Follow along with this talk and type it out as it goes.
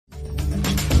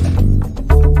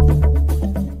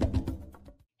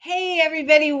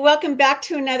everybody. Welcome back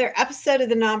to another episode of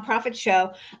the Nonprofit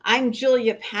Show. I'm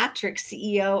Julia Patrick,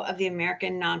 CEO of the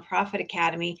American Nonprofit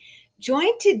Academy,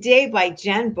 joined today by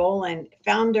Jen Boland,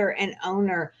 founder and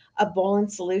owner of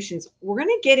Boland Solutions. We're going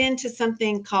to get into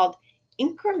something called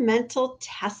incremental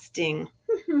testing.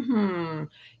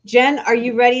 Jen, are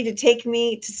you ready to take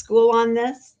me to school on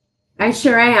this? I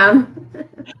sure am.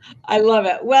 I love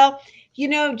it. Well, you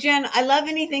know, Jen, I love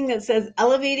anything that says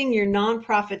elevating your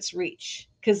nonprofit's reach,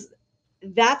 because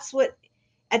that's what,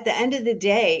 at the end of the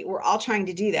day, we're all trying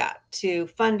to do that to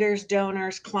funders,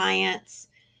 donors, clients,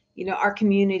 our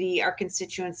community, our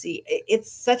constituency.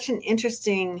 It's such an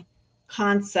interesting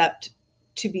concept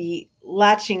to be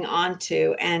latching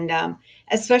onto. And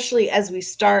especially as we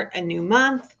start a new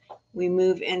month, we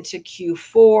move into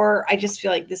Q4. I just feel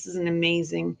like this is an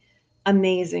amazing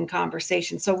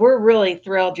conversation. So we're really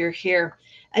thrilled you're here.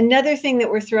 Another thing that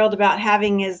we're thrilled about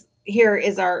having is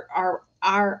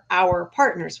our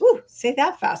partners. Woo, say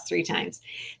that fast 3 times.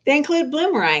 They include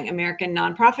Bloomerang, American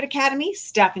Nonprofit Academy,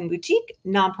 Staffing Boutique,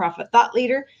 Nonprofit Thought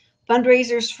Leader,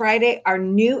 Fundraisers Friday, our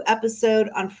new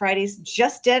episode on Fridays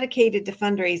just dedicated to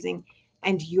fundraising,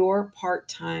 and Your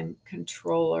Part-Time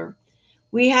Controller.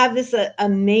 We have this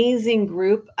amazing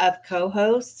group of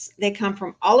co-hosts. They come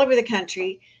from all over the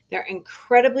country. They're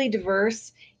incredibly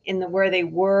diverse in where they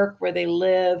work, where they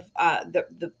live,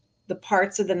 the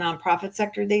parts of the nonprofit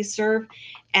sector they serve.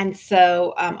 And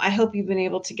so I hope you've been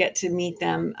able to get to meet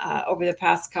them over the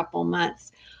past couple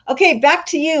months. Okay, back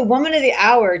to you, Woman of the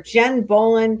Hour, Jen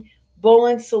Boland,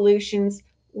 Boland Solutions.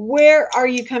 Where are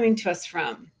you coming to us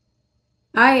from?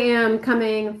 I am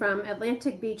coming from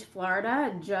Atlantic Beach,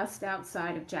 Florida, just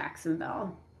outside of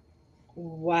Jacksonville.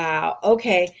 Wow.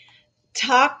 Okay.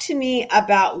 Talk to me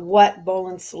about what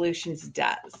Boland Solutions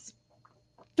does.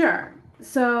 Sure.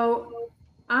 So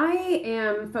I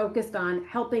am focused on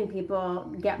helping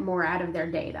people get more out of their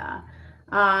data.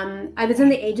 I was in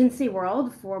the agency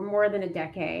world for more than a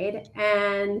decade,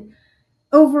 and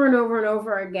over and over and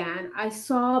over again, I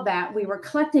saw that we were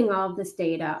collecting all of this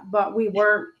data, but we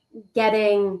weren't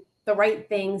getting the right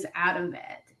things out of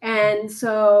it. And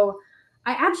so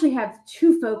I actually have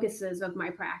 2 focuses of my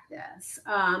practice.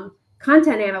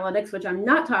 Content analytics, which I'm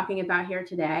not talking about here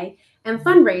today, and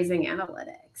fundraising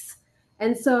analytics.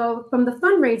 And so from the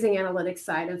fundraising analytics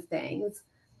side of things,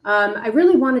 I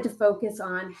really wanted to focus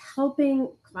on helping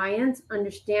clients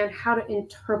understand how to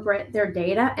interpret their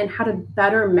data and how to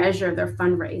better measure their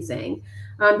fundraising.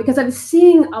 Because I was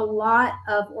seeing a lot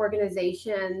of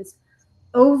organizations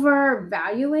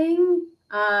overvaluing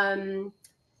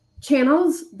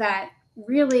channels that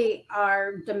really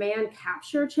are demand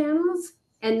capture channels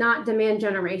and not demand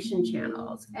generation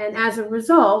channels. And as a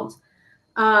result,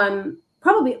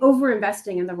 probably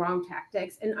over-investing in the wrong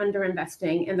tactics and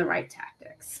under-investing in the right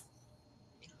tactics.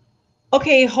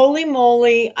 Okay, holy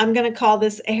moly, I'm going to call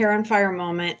this a hair on fire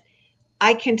moment.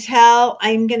 I can tell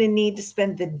I'm going to need to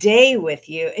spend the day with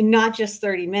you and not just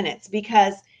 30 minutes,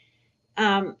 because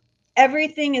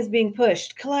everything is being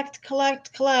pushed. Collect,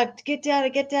 get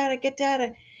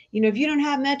data. If you don't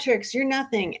have metrics, you're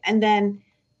nothing. And then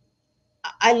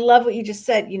I love what you just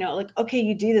said, like, okay,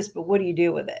 you do this, but what do you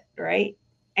do with it? Right.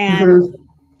 And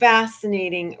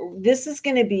fascinating. This is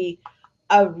going to be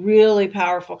a really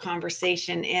powerful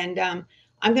conversation. And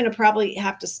I'm going to probably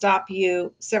have to stop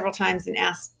you several times and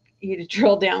ask you to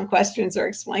drill down questions or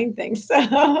explain things.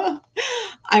 So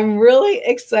I'm really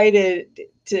excited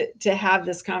to have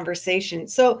this conversation.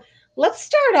 So let's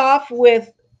start off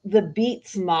with the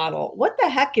BEATS model. What the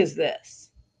heck is this?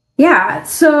 Yeah,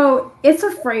 so it's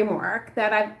a framework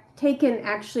that I've taken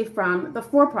actually from the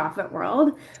for-profit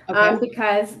world,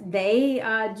 because they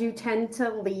do tend to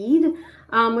lead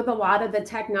with a lot of the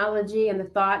technology and the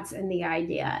thoughts and the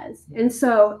ideas. And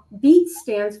so BEATS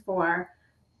stands for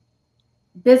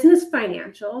business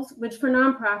financials, which for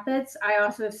nonprofits, I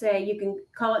also say you can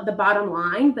call it the bottom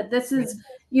line, but this is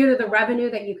either the revenue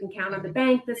that you can count on the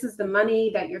bank, this is the money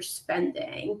that you're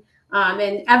spending.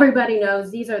 And everybody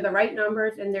knows these are the right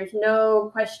numbers, and there's no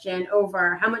question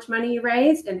over how much money you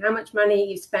raised and how much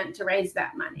money you spent to raise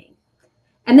that money.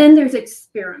 And then there's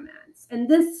experiments. And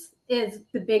this is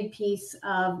the big piece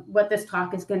of what this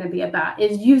talk is going to be about,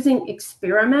 is using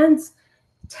experiments,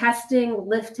 testing,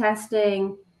 lift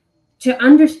testing, to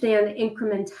understand the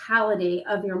incrementality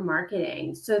of your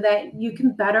marketing so that you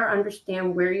can better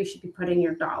understand where you should be putting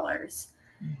your dollars.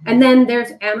 And then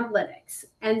there's analytics.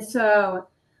 And so,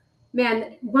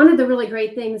 man, one of the really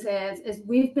great things is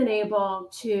we've been able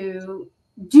to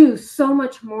do so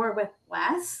much more with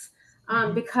less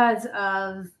because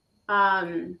of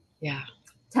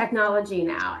technology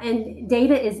now, and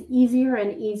data is easier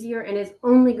and easier, and is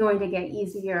only going to get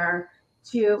easier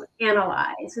to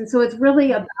analyze. And so it's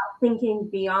really about thinking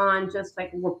beyond just like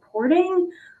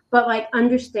reporting, but like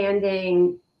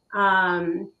understanding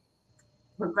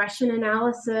regression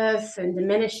analysis and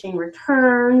diminishing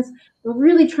returns. We're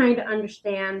really trying to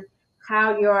understand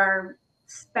how your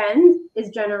spend is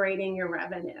generating your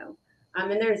revenue.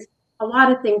 And there's a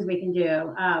lot of things we can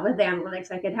do with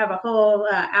analytics. I could have a whole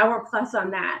hour plus on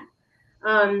that.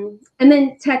 And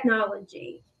then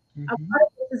technology. A lot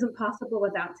of this isn't possible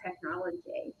without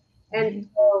technology. And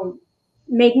so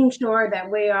making sure that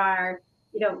we are,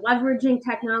 leveraging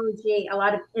technology, a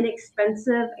lot of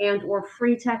inexpensive and or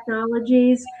free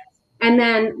technologies. And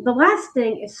then the last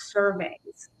thing is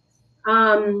surveys.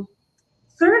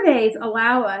 Surveys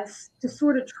allow us to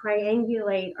sort of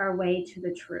triangulate our way to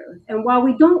the truth. And while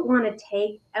we don't want to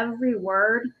take every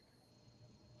word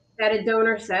that a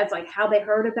donor says, like how they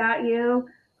heard about you,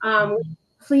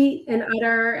 complete and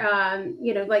utter,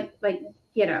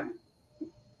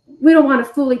 we don't want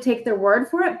to fully take their word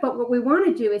for it, but what we want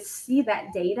to do is see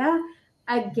that data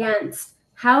against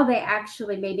how they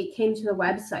actually maybe came to the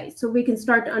website, so we can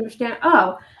start to understand,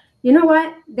 oh, you know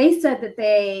what? They said that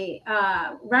they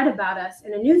read about us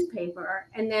in a newspaper,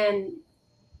 and then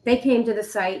they came to the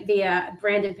site via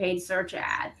branded paid search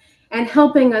ad, and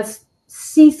helping us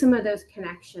see some of those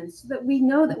connections so that we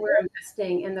know that we're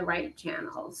investing in the right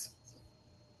channels.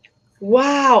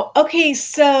 Wow. Okay,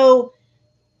 so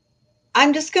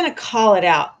I'm just going to call it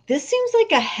out. This seems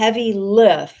like a heavy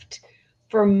lift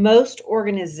for most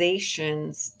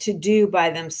organizations to do by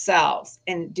themselves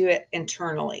and do it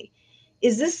internally.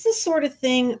 Is this the sort of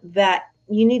thing that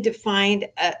you need to find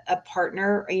a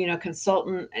partner,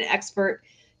 consultant, an expert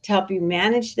to help you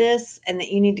manage this, and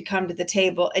that you need to come to the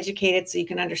table educated so you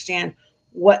can understand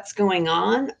what's going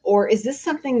on? Or is this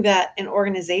something that an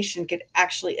organization could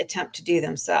actually attempt to do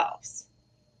themselves?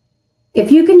 If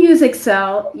you can use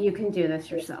Excel, you can do this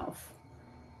yourself.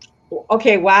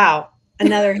 Okay, wow.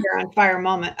 Another hair on fire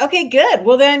moment. Okay, good.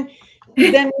 Well, then we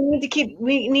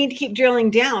need to keep drilling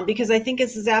down, because I think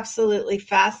this is absolutely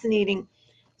fascinating.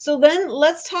 So then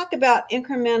let's talk about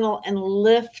incremental and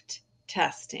lift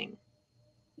testing.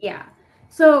 Yeah.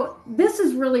 So this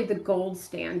is really the gold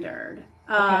standard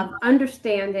of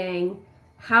understanding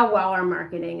how well our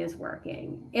marketing is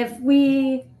working. If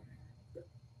we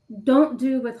don't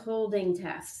do withholding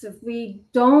tests, if we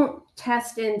don't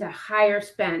test into higher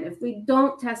spend, if we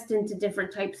don't test into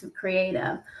different types of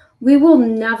creative, we will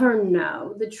never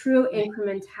know the true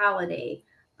incrementality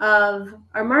of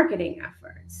our marketing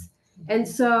efforts. And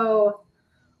so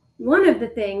one of the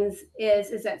things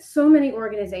is that so many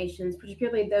organizations,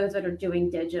 particularly those that are doing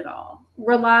digital,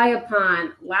 rely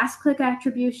upon last click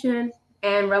attribution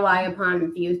and rely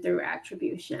upon view through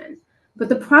attribution. But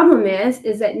the problem is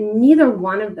that neither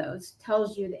one of those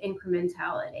tells you the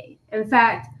incrementality. In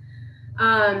fact,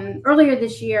 earlier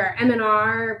this year,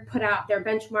 M&R put out their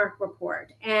benchmark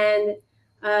report, and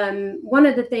one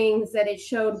of the things that it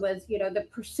showed was, the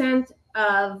percent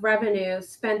of revenue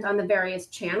spent on the various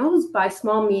channels by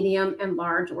small, medium, and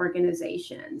large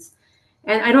organizations.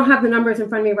 And I don't have the numbers in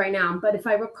front of me right now, but if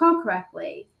I recall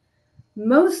correctly,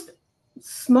 most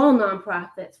small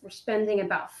nonprofits were spending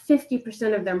about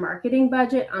 50% of their marketing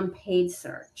budget on paid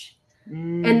search.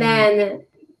 And then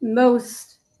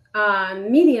most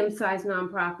medium-sized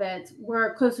nonprofits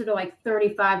were closer to like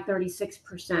 35,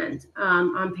 36%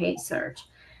 on paid search.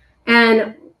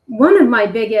 And one of my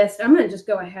biggest, I'm going to just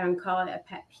go ahead and call it a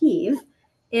pet peeve,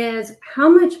 is how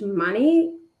much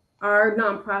money our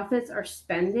nonprofits are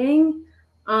spending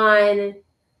on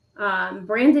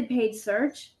branded paid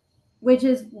search, which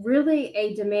is really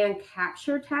a demand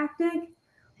capture tactic,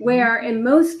 where in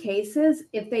most cases,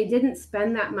 if they didn't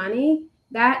spend that money,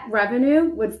 that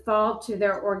revenue would fall to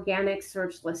their organic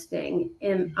search listing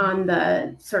on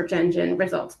the search engine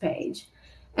results page.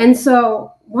 And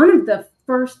so one of the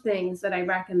first things that I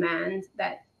recommend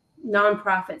that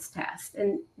nonprofits test,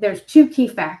 and there's two key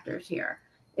factors here,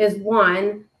 is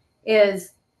one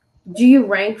is, do you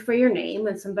rank for your name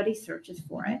when somebody searches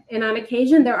for it? And on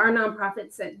occasion, there are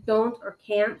nonprofits that don't or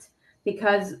can't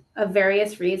because of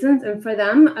various reasons. And for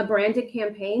them, a branded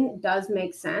campaign does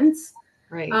make sense.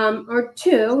 Right. Or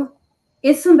two,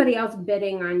 is somebody else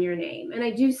bidding on your name? And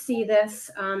I do see this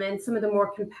in some of the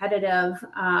more competitive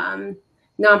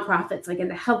nonprofits, like in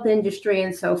the health industry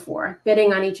and so forth,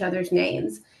 bidding on each other's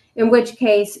names, in which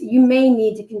case you may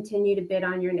need to continue to bid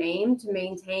on your name to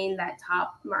maintain that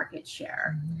top market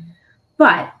share.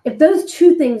 But if those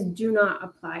two things do not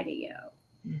apply to you,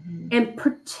 and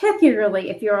particularly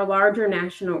if you're a larger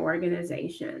national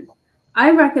organization,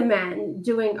 I recommend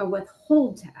doing a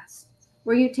withhold test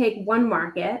where you take one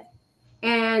market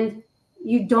and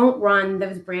you don't run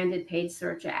those branded paid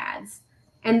search ads.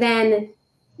 And then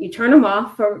you turn them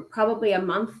off for probably a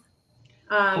month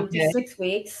to 6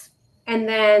 weeks. And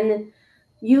then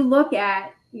you look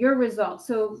at your results.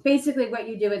 So basically what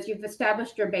you do is you've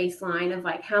established your baseline of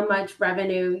like how much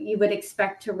revenue you would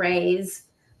expect to raise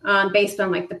based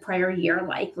on like the prior year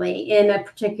likely in a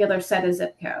particular set of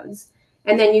zip codes.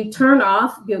 And then you turn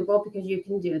off Google because you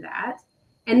can do that.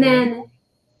 And then,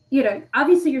 you know,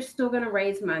 obviously you're still going to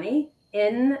raise money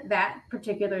in that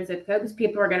particular zip code because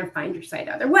people are going to find your site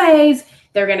other ways.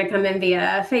 They're going to come in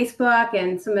via Facebook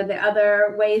and some of the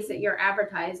other ways that you're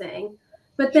advertising.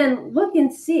 But then look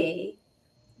and see,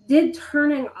 did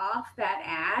turning off that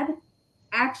ad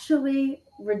actually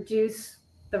reduce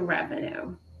the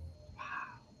revenue?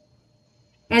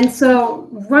 And so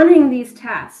running these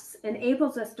tests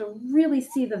enables us to really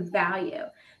see the value,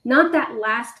 not that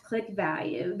last click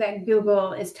value that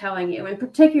Google is telling you, and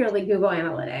particularly Google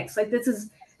Analytics. Like this is,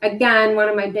 again, one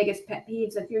of my biggest pet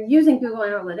peeves. If you're using Google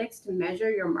Analytics to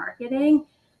measure your marketing,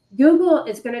 Google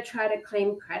is going to try to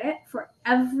claim credit for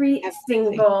every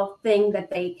single thing that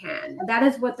they can. That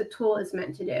is what the tool is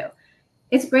meant to do.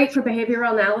 It's great for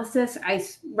behavioral analysis. I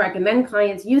recommend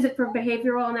clients use it for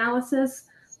behavioral analysis,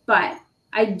 but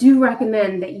I do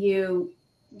recommend that you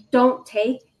don't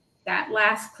take that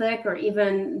last click or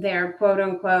even their quote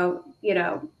unquote, you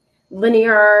know,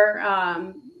 linear,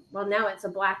 well, now it's a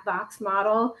black box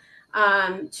model,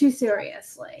 too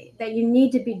seriously, that you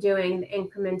need to be doing the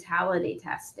incrementality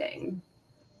testing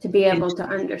to be able to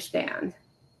understand.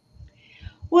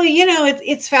 Well, you know,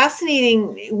 it's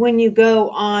fascinating when you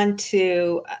go on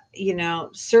to, you know,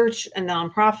 search a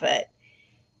nonprofit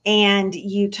and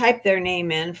you type their name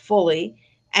in fully,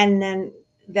 and then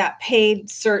that paid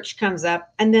search comes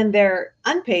up, and then their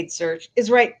unpaid search is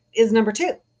number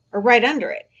 2 or right under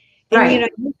it. And right. you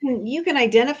know, you can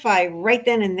identify right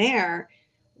then and there,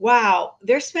 wow,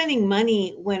 they're spending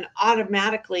money when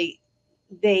automatically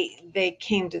they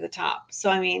came to the top. So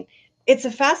I mean, it's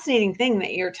a fascinating thing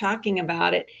that you're talking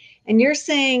about it, and you're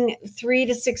saying 3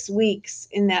 to 6 weeks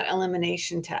in that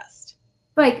elimination test.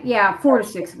 Like, yeah, 4 to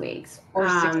 6 weeks. 4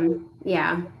 to 6 weeks.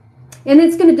 Yeah. And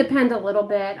it's going to depend a little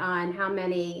bit on how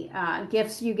many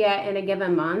gifts you get in a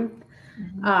given month.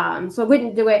 So I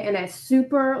wouldn't do it in a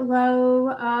super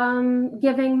low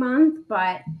giving month,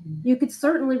 but you could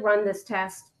certainly run this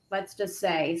test, let's just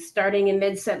say, starting in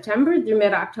mid-September through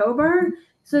mid-October,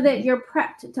 so that you're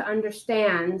prepped to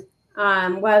understand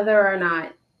whether or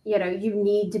not, you know, you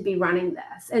need to be running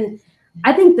this. And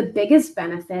I think the biggest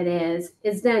benefit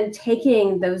is then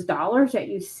taking those dollars that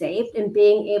you saved and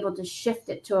being able to shift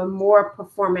it to a more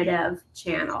performative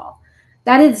channel.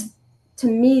 That is, to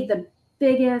me, the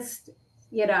biggest,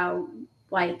 you know,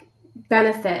 like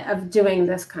benefit of doing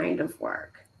this kind of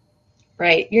work.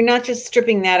 Right. You're not just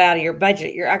stripping that out of your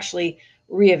budget. You're actually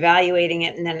reevaluating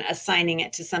it and then assigning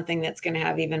it to something that's going to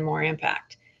have even more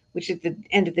impact, which at the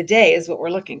end of the day is what we're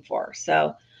looking for.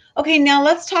 So, okay, now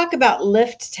let's talk about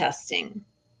lift testing.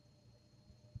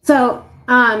 So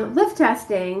lift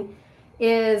testing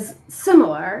is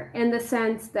similar in the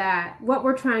sense that what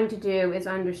we're trying to do is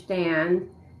understand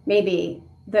maybe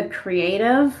the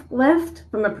creative lift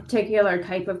from a particular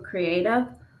type of creative,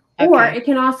 or it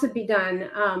can also be done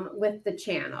with the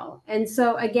channel. And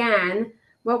so again,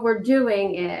 what we're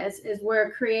doing is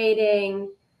we're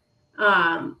creating,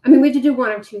 I mean, we have to do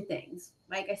one of two things.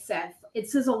 Like I said,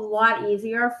 it's just a lot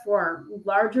easier for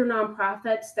larger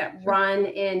nonprofits that run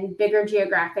in bigger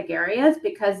geographic areas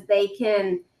because they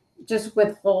can just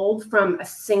withhold from a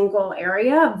single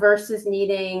area versus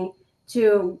needing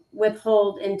to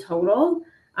withhold in total.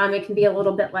 It can be a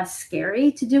little bit less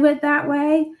scary to do it that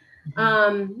way.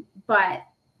 But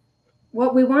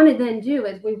what we want to then do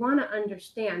is we want to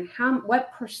understand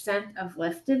what percent of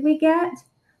lift did we get,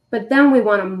 but then we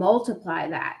want to multiply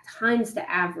that times the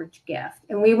average gift.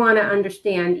 And we want to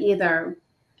understand either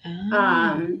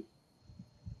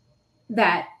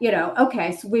that, you know,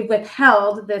 okay, so we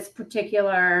withheld this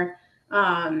particular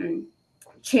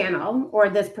channel or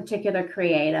this particular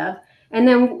creative. And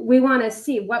then we want to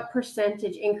see what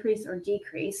percentage increase or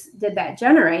decrease did that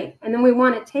generate. And then we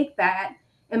want to take that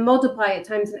and multiply it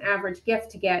times an average gift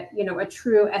to get, you know, a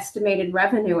true estimated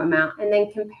revenue amount, and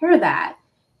then compare that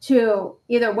to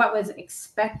either what was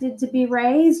expected to be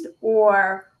raised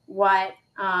or what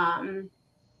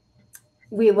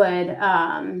we would,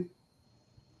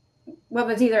 what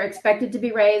was either expected to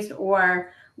be raised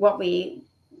or what we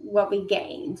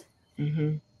gained.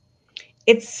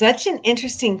 It's such an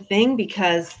interesting thing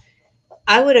because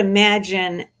I would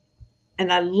imagine,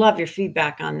 and I love your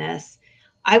feedback on this,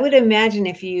 I would imagine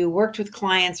if you worked with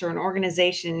clients or an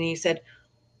organization and you said,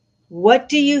 what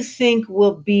do you think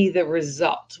will be the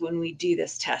result when we do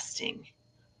this testing?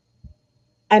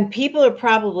 And people are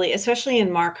probably, especially in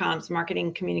marcoms,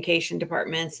 marketing communication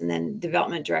departments, and then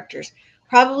development directors,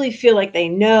 probably feel like they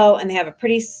know and they have a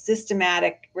pretty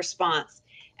systematic response.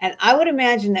 And I would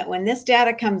imagine that when this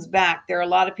data comes back, there are a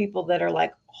lot of people that are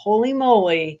like, holy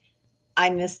moly, I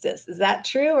missed this. Is that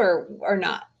true or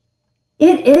not?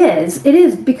 It is. It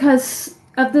is because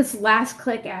of this last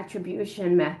click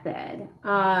attribution method.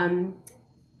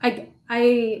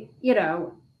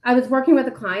 I was working with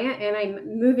a client and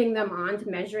I'm moving them on to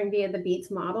measuring via the Beats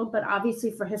model, but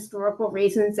obviously for historical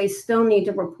reasons, they still need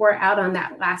to report out on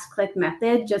that last click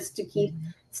method just to keep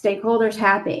stakeholders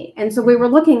happy. And so we were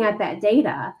looking at that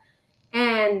data,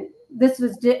 and this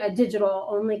was a digital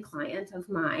only client of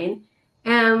mine.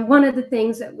 And one of the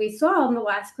things that we saw in the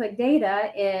last click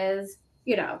data is,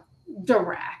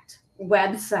 direct,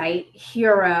 website,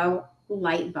 hero,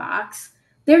 Lightbox.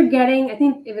 They're getting, I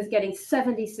think it was getting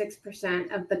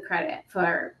 76% of the credit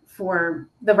for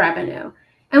the revenue.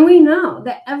 And we know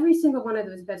that every single one of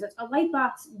those visits, a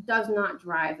Lightbox does not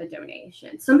drive a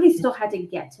donation. Somebody still had to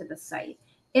get to the site.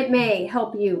 It may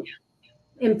help you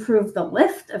improve the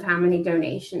lift of how many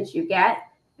donations you get.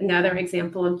 Another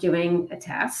example of doing a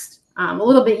test. A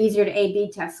little bit easier to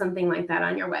A/B test something like that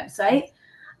on your website.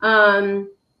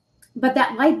 But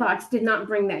that Lightbox did not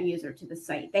bring that user to the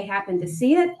site. They happened to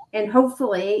see it, and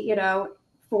hopefully,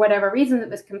 for whatever reason, it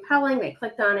was compelling. They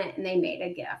clicked on it and they made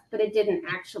a gift, but it didn't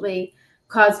actually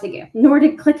cause the gift, nor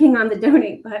did clicking on the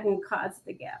donate button cause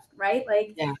the gift, right?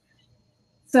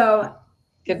 So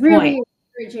Good really point.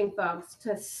 encouraging folks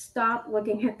to stop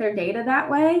looking at their data that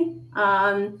way,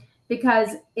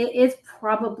 because it is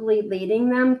probably leading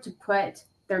them to put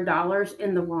their dollars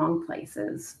in the wrong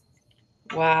places.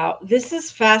 Wow. This is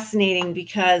fascinating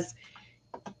because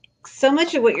so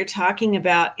much of what you're talking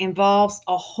about involves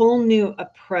a whole new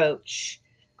approach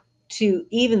to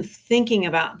even thinking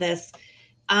about this.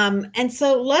 And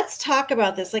so let's talk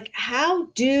about this. Like, how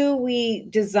do we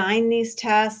design these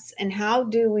tests and how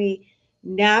do we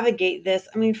navigate this?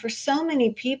 I mean, for so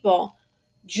many people,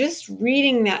 just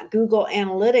reading that Google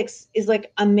Analytics is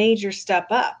like a major step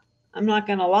up. I'm not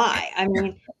going to lie. I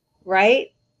mean,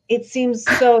 right? It seems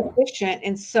so efficient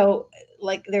and so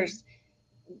like there's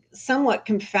somewhat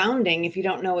confounding if you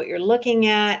don't know what you're looking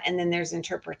at, and then there's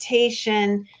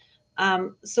interpretation.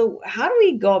 So how do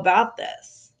we go about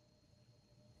this?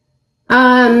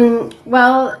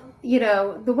 Well,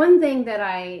 the one thing that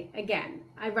I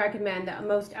recommend that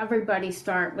most everybody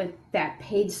start with that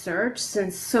paid search,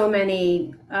 since so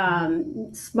many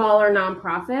smaller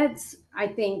nonprofits, I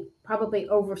think, probably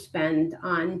overspend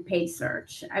on paid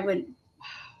search. I would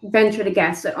venture to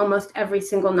guess that almost every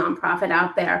single nonprofit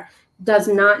out there does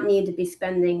not need to be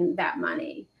spending that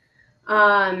money.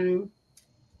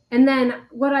 And then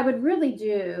what I would really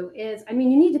do is, you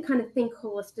need to kind of think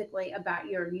holistically about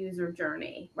your user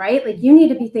journey, right? Like, you need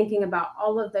to be thinking about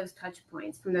all of those touch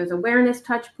points, from those awareness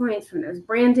touch points, from those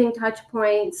branding touch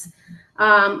points,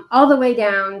 all the way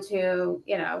down to,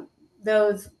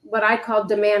 those what I call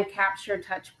demand capture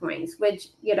touch points, which,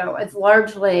 is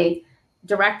largely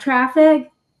direct traffic,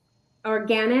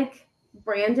 organic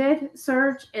branded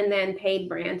search, and then paid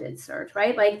branded search,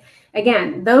 right? Like,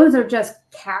 again, those are just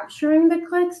capturing the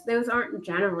clicks. Those aren't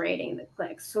generating the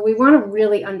clicks. So we want to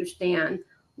really understand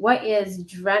what is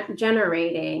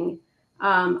generating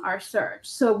our search.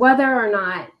 So whether or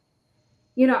not,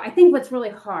 I think what's really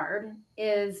hard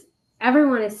is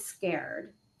everyone is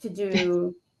scared to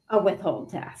do a withhold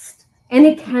test, and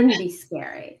it can be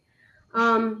scary.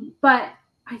 But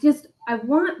I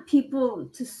want people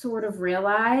to sort of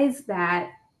realize that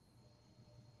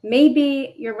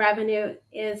maybe your revenue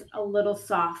is a little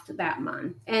soft that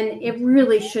month, and it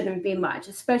really shouldn't be much,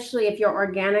 especially if your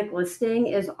organic listing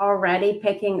is already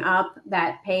picking up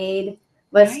that paid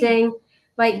listing. Right.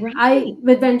 Like, right. I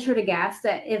would venture to guess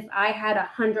that if I had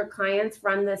 100 clients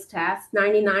run this test,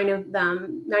 99 of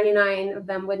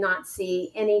them would not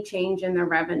see any change in their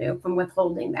revenue from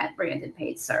withholding that branded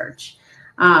paid search.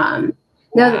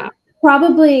 Now,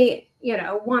 probably,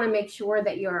 want to make sure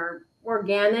that your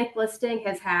organic listing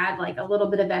has had like a little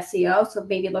bit of SEO. So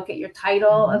maybe look at your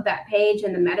title of that page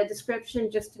and the meta description,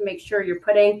 just to make sure you're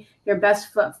putting your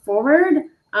best foot forward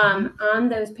on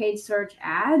those paid search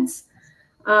ads.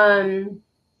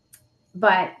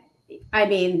 But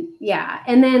yeah.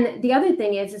 And then the other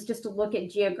thing is just to look at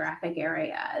geographic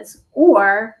areas,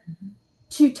 or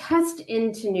to test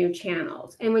into new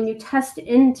channels. And when you test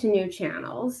into new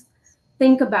channels,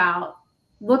 think about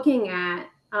looking at,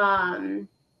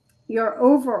 your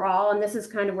overall, and this is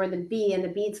kind of where the B and the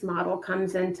beats model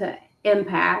comes into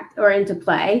impact or into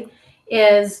play,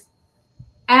 is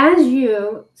as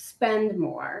you spend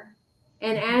more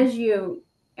and as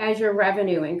your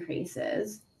revenue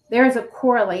increases, there's a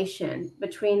correlation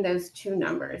between those two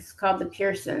numbers called the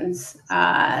Pearson's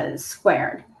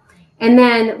squared. And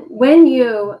then when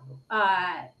you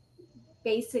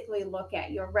basically look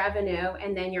at your revenue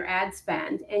and then your ad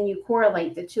spend and you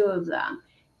correlate the two of them,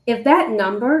 if that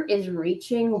number is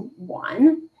reaching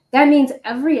 1, that means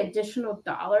every additional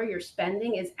dollar you're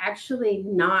spending is actually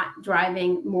not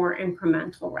driving more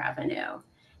incremental revenue.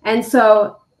 And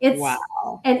so it's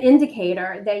an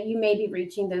indicator that you may be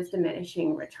reaching those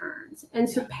diminishing returns. And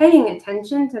so paying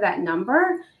attention to that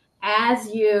number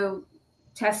as you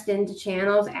test into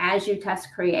channels, as you test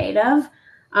creative,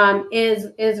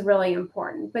 is really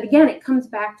important. But again, it comes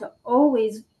back to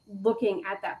always looking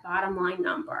at that bottom line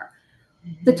number.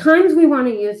 The times we want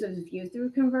to use this view through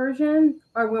conversion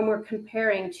are when we're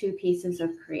comparing two pieces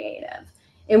of creative,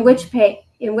 in which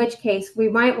case we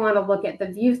might want to look at the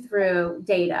view through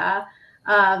data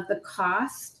of the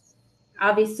cost,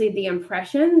 obviously the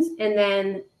impressions, and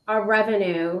then our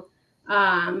revenue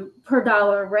per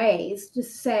dollar raised to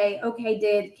say, okay,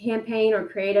 did campaign or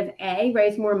creative A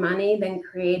raise more money than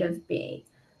creative B?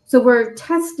 So we're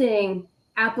testing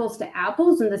apples to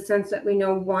apples in the sense that we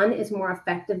know one is more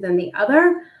effective than the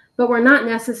other, but we're not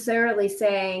necessarily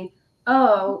saying,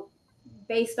 oh,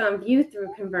 based on view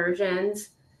through conversions,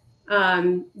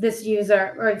 this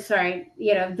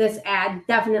ad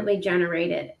definitely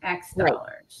generated X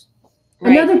dollars.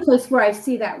 Right. Another place where I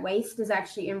see that waste is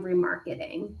actually in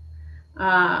remarketing.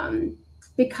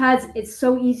 Because it's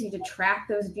so easy to track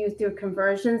those view through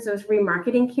conversions, those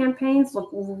remarketing campaigns look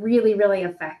really, really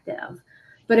effective.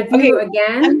 But if you,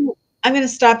 again, I'm going to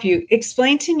stop you.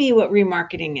 Explain to me what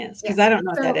remarketing is, because I don't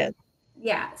know what that is.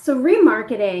 Yeah. So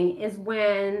remarketing is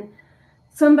when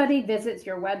somebody visits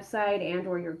your website and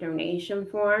or your donation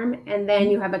form, and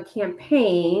then you have a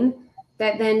campaign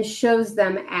that then shows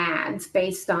them ads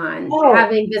based on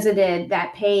having visited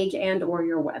that page and or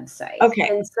your website. Okay.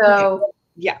 And so,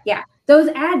 those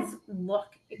ads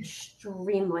look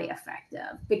extremely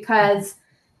effective because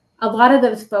a lot of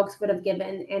those folks would have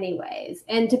given anyways.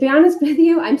 And to be honest with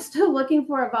you, I'm still looking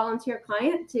for a volunteer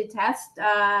client to test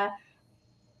out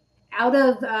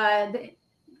of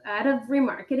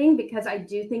remarketing because I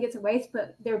do think it's a waste,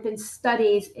 but there have been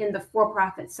studies in the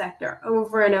for-profit sector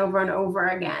over and over and over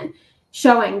again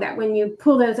showing that when you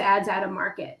pull those ads out of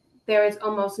market, there is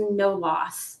almost no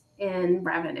loss in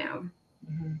revenue.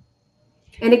 Mm-hmm.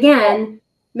 And again,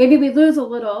 maybe we lose a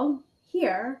little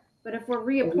here, but if we're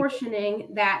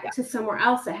reapportioning that to somewhere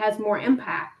else that has more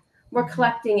impact, we're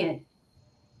collecting it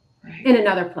in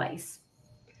another place.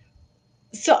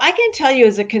 So I can tell you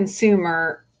as a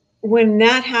consumer, when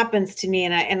that happens to me,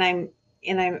 and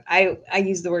I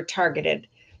use the word targeted,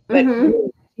 but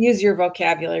use your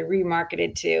vocabulary,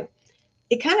 remarketed too,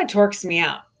 it kind of torques me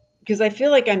out because I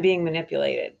feel like I'm being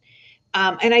manipulated.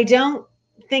 And I don't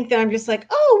think that I'm just like,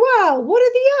 oh, wow, what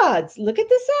are the odds? Look at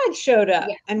this ad showed up.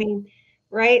 Yeah. I mean,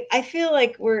 right? I feel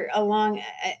like we're along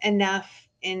enough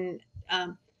in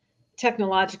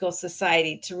technological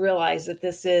society to realize that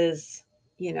this is,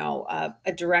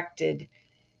 a directed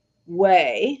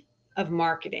way of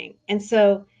marketing. And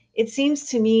so it seems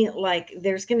to me like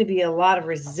there's going to be a lot of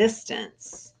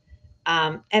resistance,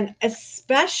 and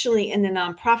especially in the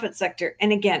nonprofit sector.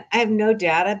 And again, I have no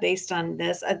data based on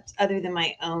this other than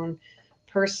my own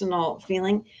personal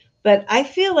feeling. But I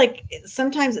feel like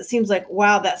sometimes it seems like,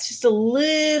 wow, that's just a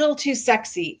little too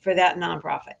sexy for that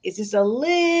nonprofit. It's just a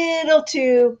little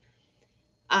too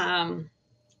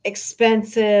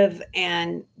expensive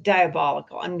and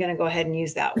diabolical. I'm going to go ahead and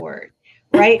use that word,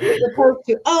 right? As opposed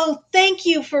to, oh, thank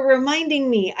you for reminding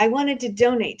me. I wanted to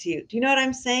donate to you. Do you know what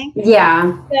I'm saying?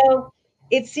 Yeah. So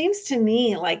it seems to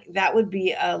me like that would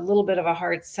be a little bit of a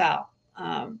hard sell.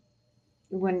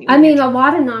 When I mean, a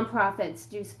lot of nonprofits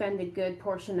do spend a good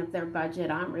portion of their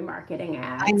budget on remarketing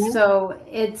ads. So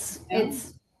it's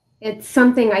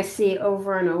something I see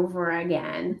over and over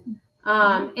again.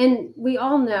 And we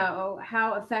all know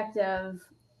how effective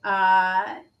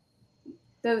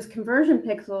those conversion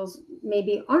pixels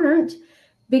maybe aren't,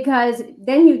 because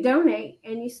then you donate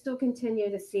and you still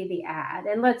continue to see the ad.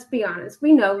 And let's be honest,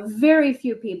 we know very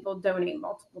few people donate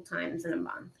multiple times in a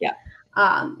month. Yeah.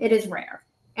 It is rare.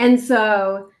 And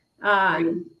so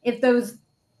if those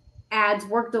ads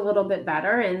worked a little bit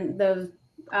better and those,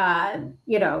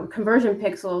 conversion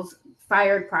pixels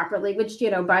fired properly, which,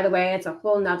 by the way, it's a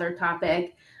whole nother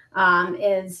topic,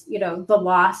 is, the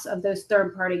loss of those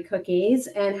third-party cookies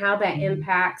and how that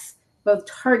impacts both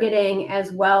targeting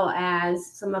as well as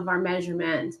some of our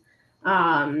measurement.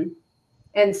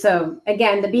 And so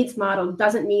again, the BEATS model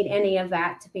doesn't need any of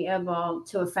that to be able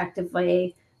to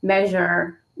effectively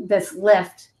measure this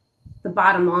lift, the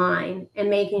bottom line, and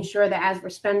making sure that as we're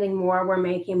spending more, we're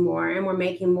making more, and we're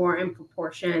making more in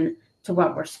proportion to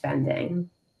what we're spending.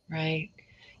 Right.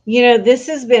 You know, this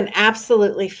has been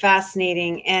absolutely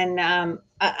fascinating, and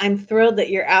I'm thrilled that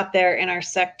you're out there in our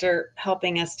sector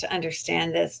helping us to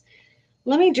understand this.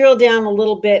 Let me drill down a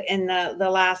little bit in the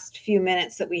last few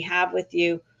minutes that we have with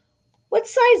you. What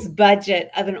size budget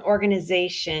of an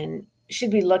organization should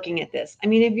be looking at this? I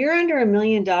mean, if you're under $1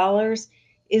 million,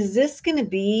 is this going to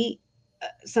be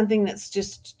something that's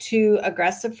just too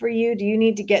aggressive for you? Do you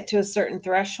need to get to a certain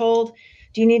threshold?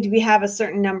 Do you need to have a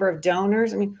certain number of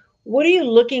donors? I mean, what are you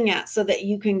looking at so that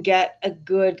you can get a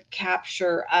good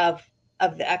capture of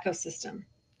the ecosystem?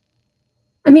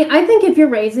 I mean, I think if you're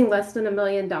raising less than $1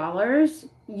 million,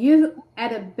 you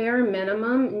at a bare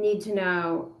minimum need to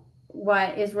know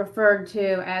what is referred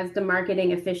to as the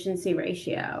marketing efficiency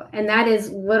ratio. And that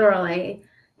is literally,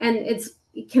 and it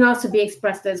can also be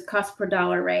expressed as cost per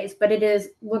dollar raised, but it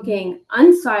is looking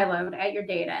unsiloed at your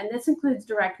data. And this includes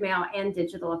direct mail and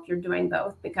digital if you're doing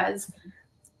both, because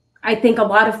I think a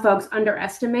lot of folks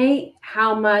underestimate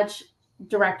how much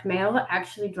direct mail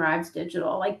actually drives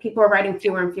digital. Like, people are writing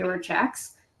fewer and fewer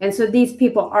checks. And so these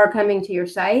people are coming to your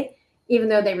site, even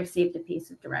though they received a piece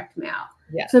of direct mail.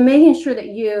 Yeah. So making sure that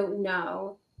you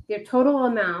know the total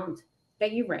amount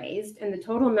that you raised and the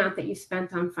total amount that you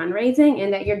spent on fundraising,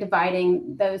 and that you're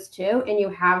dividing those two and you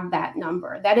have that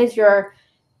number.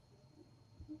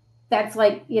 That's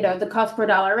like, you know, the cost per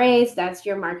dollar raised, that's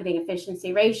your marketing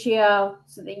efficiency ratio,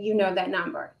 so that you know that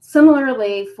number.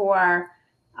 Similarly for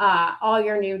all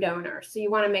your new donors. So you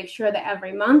want to make sure that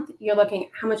every month you're looking at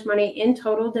how much money in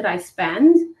total did I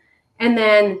spend, and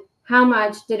then how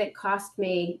much did it cost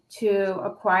me to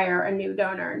acquire a new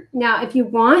donor. Now, if you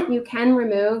want, you can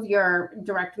remove your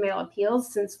direct mail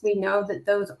appeals, since we know that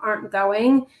those aren't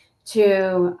going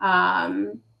to,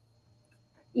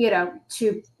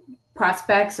 to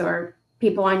prospects or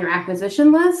people on your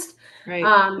acquisition list.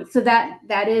 Right. So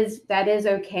that is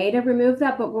okay to remove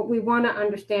that. But what we want to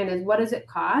understand is, what does it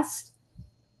cost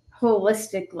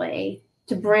holistically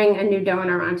to bring a new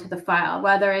donor onto the file,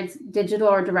 whether it's digital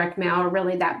or direct mail, or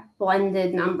really that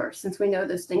blended number, since we know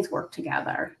those things work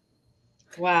together.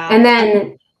 Wow. And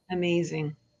then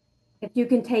amazing. If you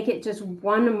can take it just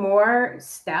one more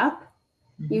step,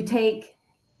 you take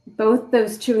both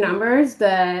those two numbers,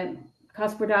 the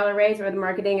cost per dollar raised or the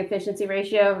marketing efficiency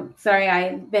ratio. Sorry,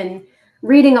 I've been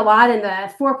reading a lot in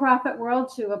the for-profit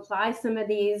world to apply some of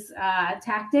these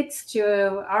tactics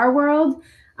to our world.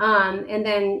 And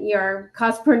then your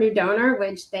cost per new donor,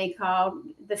 which they call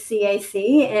the CAC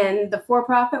in the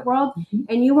for-profit world.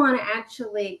 And you want to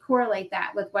actually correlate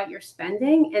that with what you're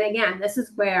spending. And again, this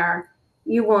is where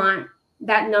you want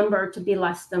that number to be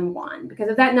less than 1, because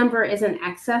if that number is in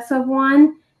excess of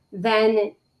 1,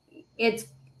 then it's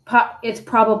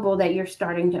probable that you're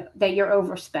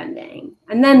overspending.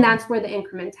 And then that's where the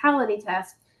incrementality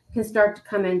test can start to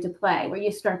come into play, where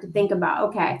you start to think about,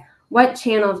 okay, what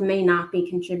channels may not be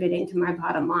contributing to my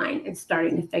bottom line, and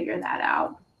starting to figure that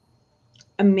out.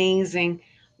 Amazing.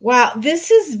 Wow, this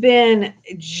has been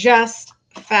just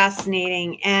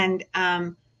fascinating. And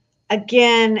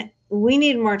again, we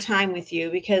need more time with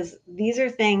you, because these are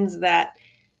things that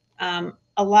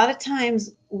a lot of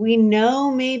times we know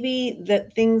maybe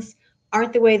that things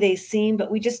aren't the way they seem,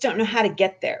 but we just don't know how to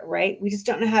get there, right? We just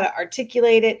don't know how to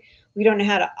articulate it. We don't know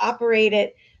how to operate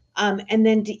it. And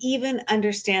then to even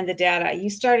understand the data. You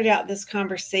started out this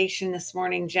conversation this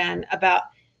morning, Jen, about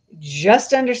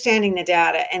just understanding the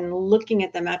data and looking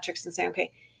at the metrics and saying,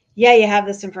 okay, yeah, you have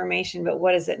this information, but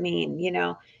what does it mean? You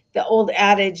know, the old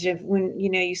adage of when,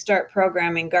 you start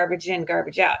programming, garbage in,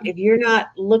 garbage out. If you're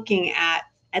not looking at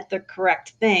the correct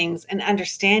things and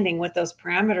understanding what those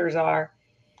parameters are,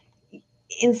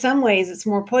 in some ways it's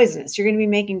more poisonous. You're going to be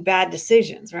making bad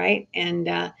decisions, right?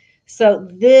 And so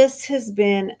this has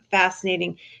been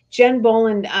fascinating. Jen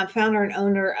Boland, founder and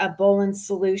owner of Boland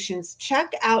Solutions.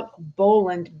 Check out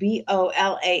Boland,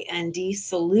 BOLAND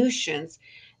Solutions,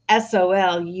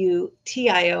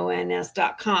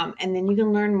 SOLUTIONS.com. And then you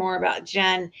can learn more about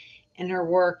Jen and her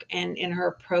work and her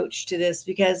approach to this,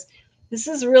 because this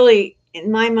is really,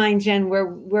 in my mind, Jen,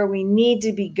 where we need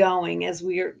to be going as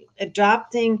we are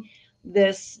adopting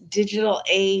this digital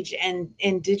age and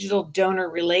digital donor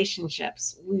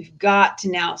relationships. We've got to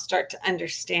now start to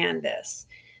understand this,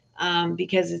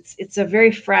 because it's a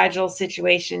very fragile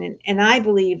situation. And I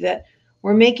believe that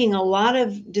we're making a lot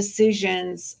of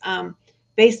decisions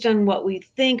based on what we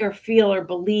think or feel or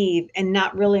believe and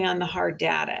not really on the hard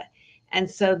data. And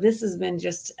so this has been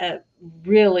just a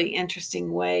really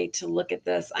interesting way to look at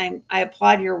this. I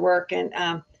applaud your work, and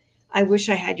I wish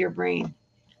I had your brain.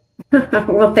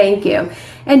 Well, thank you.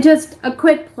 And just a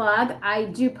quick plug, I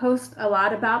do post a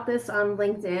lot about this on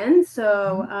LinkedIn.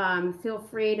 So feel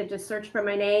free to just search for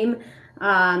my name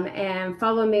and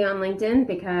follow me on LinkedIn,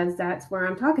 because that's where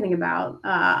I'm talking about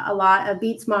a lot of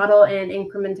Beats model and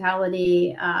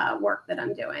incrementality work that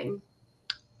I'm doing.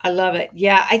 I love it.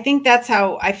 Yeah, I think that's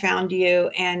how I found you.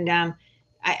 And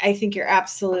I think you're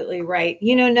absolutely right.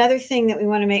 You know, another thing that we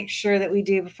want to make sure that we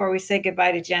do before we say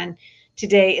goodbye to Jen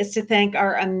today is to thank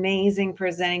our amazing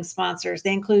presenting sponsors.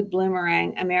 They include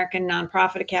Bloomerang, American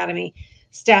Nonprofit Academy,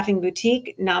 Staffing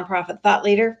Boutique, Nonprofit Thought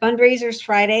Leader, Fundraisers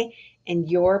Friday, and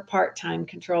Your Part-Time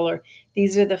Controller.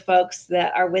 These are the folks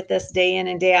that are with us day in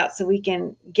and day out so we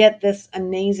can get this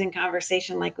amazing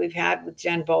conversation like we've had with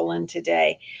Jen Boland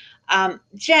today.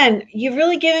 Jen, you've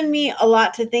really given me a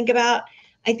lot to think about.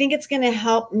 I think it's going to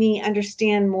help me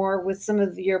understand more with some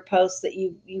of your posts that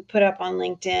you put up on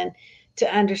LinkedIn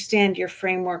to understand your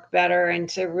framework better and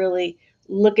to really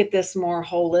look at this more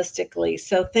holistically.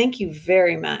 So thank you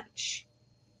very much.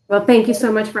 Well, thank you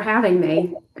so much for having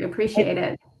me. I appreciate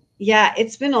it. Yeah,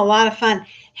 it's been a lot of fun.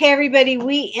 Hey, everybody,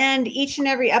 we end each and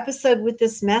every episode with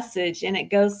this message, and it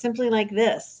goes simply like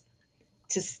this: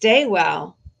 to stay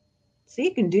well so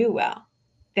you can do well.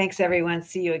 Thanks, everyone.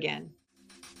 See you again.